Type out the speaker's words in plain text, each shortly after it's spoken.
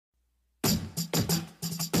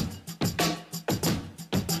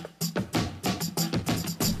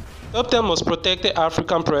Top 10 Most Protected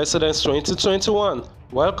African Presidents 2021.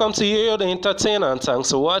 Welcome to Yo the Entertainer and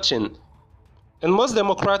thanks for watching. In most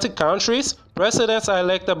democratic countries, presidents are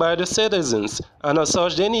elected by the citizens, and as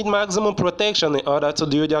such they need maximum protection in order to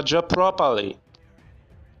do their job properly.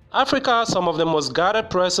 Africa has some of the most guarded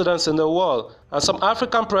presidents in the world, and some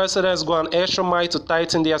African presidents go an extra mile to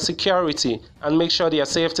tighten their security and make sure their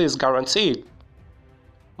safety is guaranteed.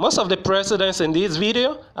 Most of the presidents in this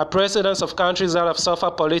video are presidents of countries that have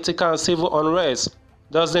suffered political and civil unrest,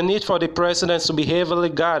 thus the need for the presidents to be heavily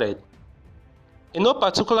guarded. In no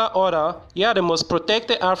particular order, here are the most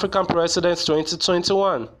protected African presidents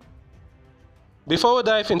 2021. Before we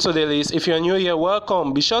dive into the list, if you're new here,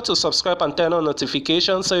 welcome. Be sure to subscribe and turn on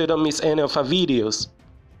notifications so you don't miss any of our videos.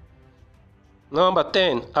 Number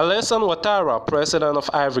 10. Allasane Ouatara, President of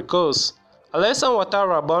Ivory Coast. Allasane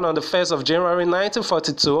Ouatara, born on the 1st of January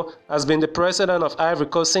 1942, has been the president of Ivory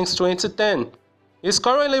Coast since 2010. He is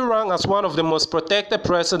currently ranked as one of the most protected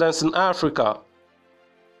presidents in Africa.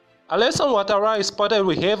 Allasane Ouatara is spotted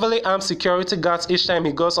with heavily armed security guards each time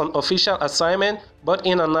he goes on official assignment, but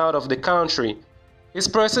in and out of the country. His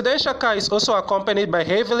presidential car is also accompanied by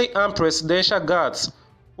heavily armed presidential guards,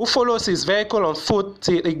 who follows his vehicle on foot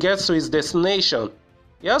till he gets to his destination.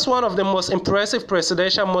 He has one of the most impressive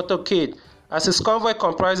presidential motorcade, as his convoy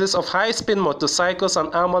comprises of high-speed motorcycles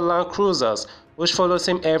and armored land cruisers, which follows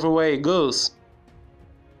him everywhere he goes.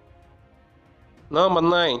 Number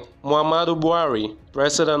 9. Muhammadu Buhari,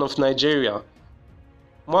 President of Nigeria.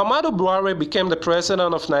 Muhammadu Buhari became the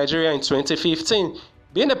President of Nigeria in 2015.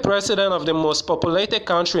 Being the President of the most populated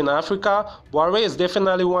country in Africa, Buhari is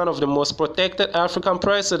definitely one of the most protected African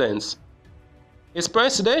presidents. His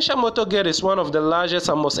presidential motorcade is one of the largest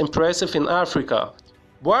and most impressive in Africa.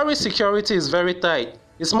 Buhari's security is very tight.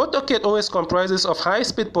 His motorcade always comprises of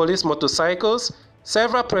high-speed police motorcycles,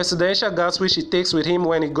 several presidential guards which he takes with him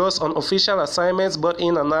when he goes on official assignments but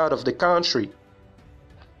in and out of the country.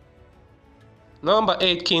 Number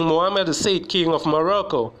 8. King Mohammed VI, King of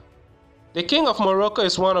Morocco. The King of Morocco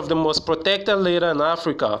is one of the most protected leaders in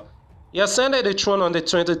Africa. He ascended the throne on the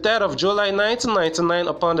 23rd of July 1999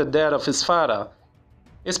 upon the death of his father.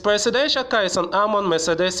 His presidential car is an armored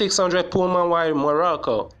Mercedes 600 Pullman while in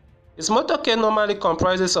Morocco. His motorcade normally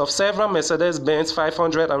comprises of several Mercedes-Benz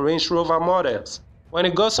 500 and Range Rover models. When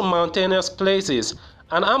he goes to mountainous places,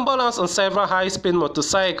 an ambulance and several high-speed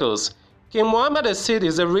motorcycles. King Mohammed VI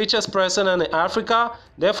is the richest president in Africa,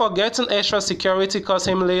 therefore getting extra security costs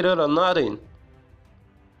him little or nothing.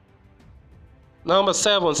 Number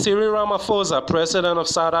 7. Cyril Ramaphosa, President of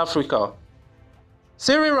South Africa.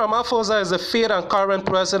 Cyril Ramaphosa is the 5th and current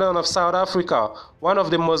president of South Africa, one of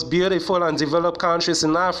the most beautiful and developed countries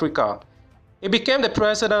in Africa. He became the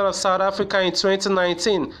president of South Africa in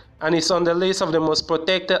 2019 and is on the list of the most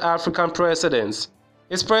protected African presidents.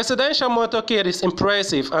 His presidential motorcade is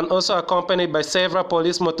impressive and also accompanied by several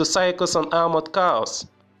police motorcycles and armored cars.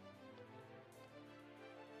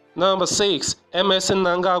 Number 6. Emmerson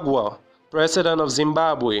Mnangagwa, President of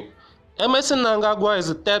Zimbabwe. Emmerson Mnangagwa is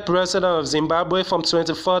the 3rd president of Zimbabwe from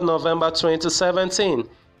 24 November 2017.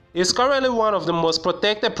 He is currently one of the most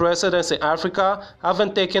protected presidents in Africa,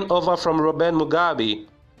 having taken over from Robert Mugabe.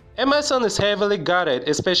 Emmerson is heavily guarded,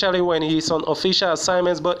 especially when he is on official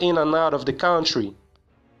assignments but in and out of the country.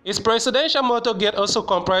 His presidential motorcade also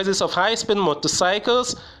comprises of high-speed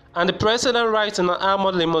motorcycles, and the president rides in an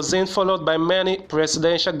armored limousine followed by many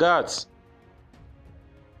presidential guards.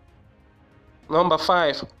 Number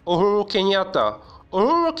 5. Uhuru Kenyatta.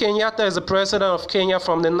 Uhuru Kenyatta is the president of Kenya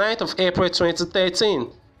from the 9th of April 2013.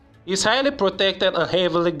 He is highly protected and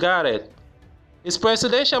heavily guarded. His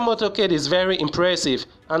presidential motorcade is very impressive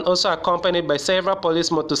and also accompanied by several police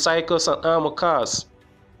motorcycles and armored cars.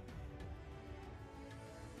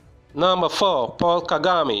 Number 4. Paul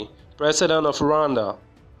Kagame, President of Rwanda.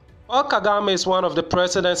 Paul Kagame is one of the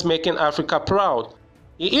presidents making Africa proud.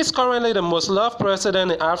 He is currently the most loved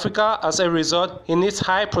president in Africa. As a result, he needs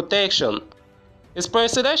high protection. His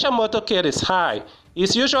presidential motorcade is high. He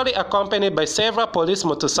is usually accompanied by several police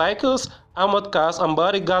motorcycles, armored cars, and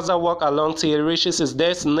bodyguards that walk along till he reaches his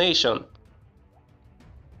destination.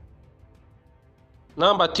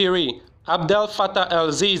 Number 3. Abdel Fattah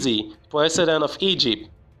el-Sisi, President of Egypt.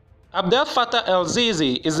 Abdel Fattah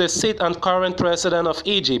el-Sisi is the 6th and current president of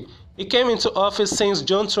Egypt. He came into office since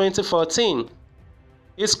June 2014.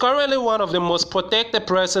 He is currently one of the most protected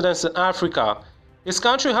presidents in Africa. His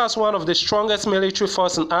country has one of the strongest military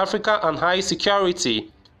forces in Africa and high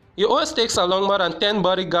security. He always takes along more than 10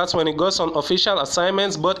 bodyguards when he goes on official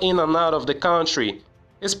assignments both in and out of the country.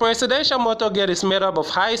 His presidential motorcade is made up of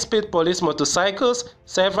high-speed police motorcycles,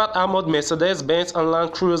 several armored Mercedes-Benz and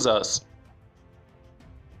Land Cruisers.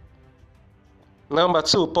 Number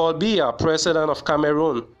 2, Paul Biya, President of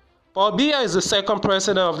Cameroon. Paul Biya is the second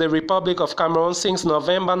president of the Republic of Cameroon since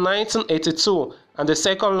November 1982 and the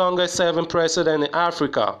second longest serving president in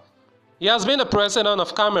Africa. He has been the president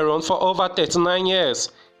of Cameroon for over 39 years.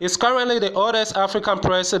 He is currently the oldest African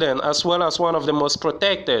president as well as one of the most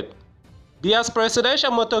protected. Biya's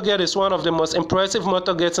presidential motorcade is one of the most impressive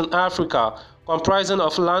motorcades in Africa, comprising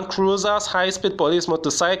of land cruisers, high-speed police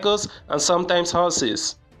motorcycles, and sometimes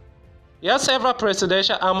horses. He has several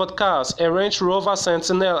presidential armored cars, a Range Rover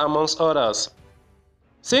Sentinel amongst others.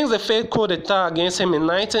 Since the failed coup d'etat against him in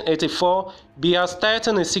 1984, Biya has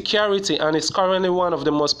tightened his security and is currently one of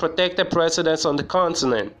the most protected presidents on the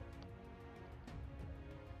continent.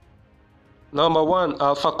 Number 1,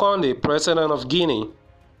 Alpha Condé, President of Guinea.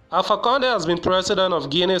 Alpha Condé has been President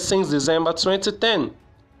of Guinea since December 2010.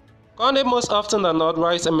 Condé most often than not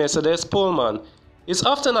rides a Mercedes Pullman. He is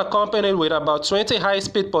often accompanied with about 20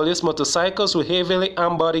 high-speed police motorcycles with heavily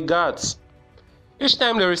armed bodyguards. Each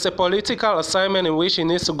time there is a political assignment in which he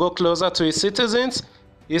needs to go closer to his citizens,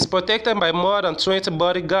 he is protected by more than 20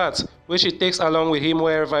 bodyguards, which he takes along with him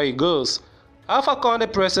wherever he goes. Alpha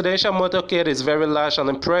Condé presidential motorcade is very large and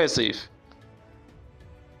impressive.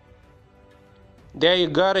 There you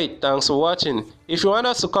got it, thanks for watching. If you want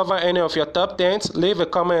us to cover any of your top 10s, leave a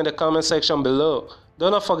comment in the comment section below.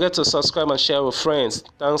 Don't forget to subscribe and share with friends.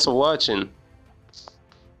 Thanks for watching.